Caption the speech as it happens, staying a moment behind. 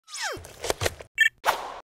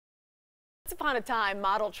upon a time,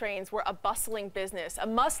 model trains were a bustling business, a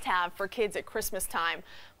must-have for kids at Christmas time.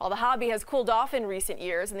 While the hobby has cooled off in recent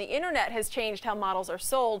years and the internet has changed how models are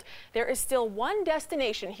sold, there is still one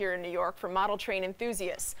destination here in New York for model train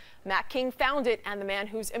enthusiasts. Matt King found it, and the man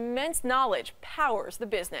whose immense knowledge powers the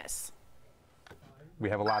business.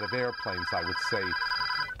 We have a lot of airplanes, I would say.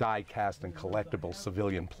 Die-cast and collectible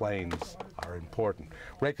civilian planes are important.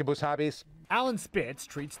 Red Caboose hobbies? Allan Spitz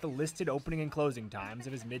treats the listed opening and closing times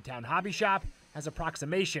of his Midtown hobby shop as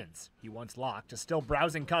approximations. He once locked a still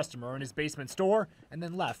browsing customer in his basement store and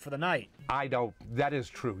then left for the night. That is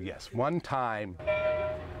true, yes. One time.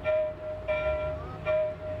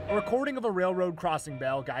 A recording of a railroad crossing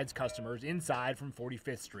bell guides customers inside from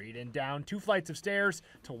 45th Street and down 2 flights of stairs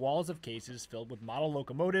to walls of cases filled with model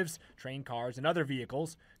locomotives, train cars, and other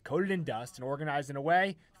vehicles, coated in dust and organized in a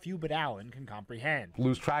way few but Allan can comprehend.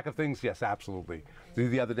 Lose track of things? Yes, absolutely.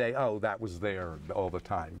 The other day, oh, that was there all the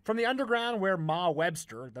time. From the underground where Ma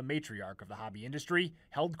Webster, the matriarch of the hobby industry,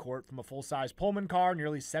 held court from a full-size Pullman car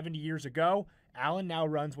nearly 70 years ago, Allan now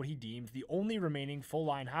runs what he deems the only remaining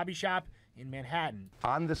full-line hobby shop in Manhattan.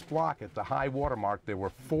 On this block at the high water mark, there were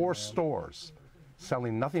 4 stores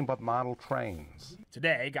selling nothing but model trains.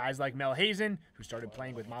 Today, guys like Mel Hazen, who started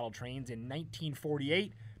playing with model trains in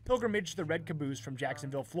 1948, pilgrimage to the Red Caboose from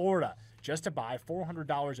Jacksonville, Florida, just to buy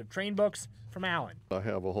 $400 of train books from Allan. I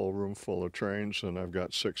have a whole room full of trains, and I've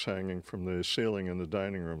got 6 hanging from the ceiling in the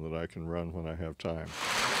dining room that I can run when I have time.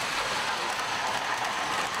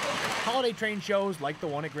 Holiday train shows like the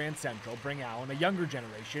one at Grand Central bring Allan a younger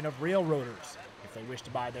generation of railroaders. If they wish to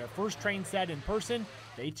buy their first train set in person,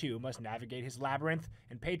 they too must navigate his labyrinth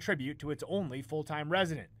and pay tribute to its only full-time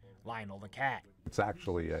resident, Lionel the cat. It's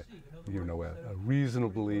actually a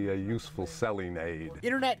reasonably useful selling aid.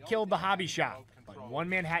 Internet killed the hobby shop, but in one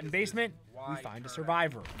Manhattan basement, we find a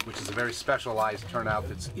survivor. Which is a very specialized turnout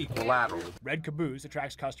that's equilateral. Red Caboose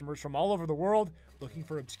attracts customers from all over the world looking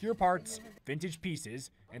for obscure parts, vintage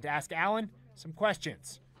pieces, and to ask Allan some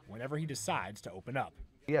questions whenever he decides to open up.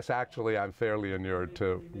 Yes, actually, I'm fairly inured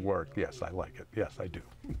to work. Yes, I like it. Yes, I do.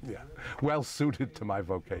 Yeah. Well suited to my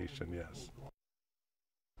vocation, yes.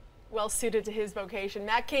 Well suited to his vocation.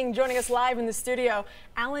 Matt King joining us live in the studio.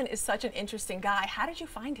 Allan is such an interesting guy. How did you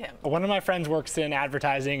find him? One of my friends works in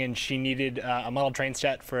advertising, and she needed a model train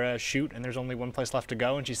set for a shoot, and there's only one place left to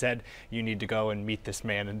go, and she said, you need to go and meet this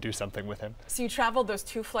man and do something with him. So you traveled those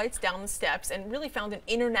 2 flights down the steps and really found an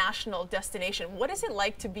international destination. What is it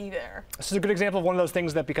like to be there? This is a good example of one of those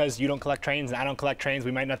things that because you don't collect trains and I don't collect trains,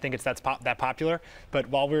 we might not think it's that popular, but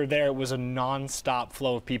while we were there, it was a non-stop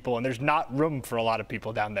flow of people, and there's not room for a lot of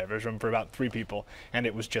people down there. There's room for about 3 people, and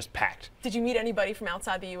it was just packed. Did you meet anybody from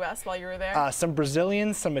outside the U.S. while you were there? Some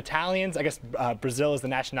Brazilians, some Italians. I guess Brazil is the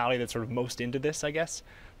nationality that's sort of most into this, I guess.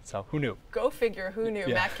 So who knew? Go figure, who knew?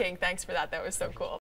 Yeah. Matt King, thanks for that. That was so cool.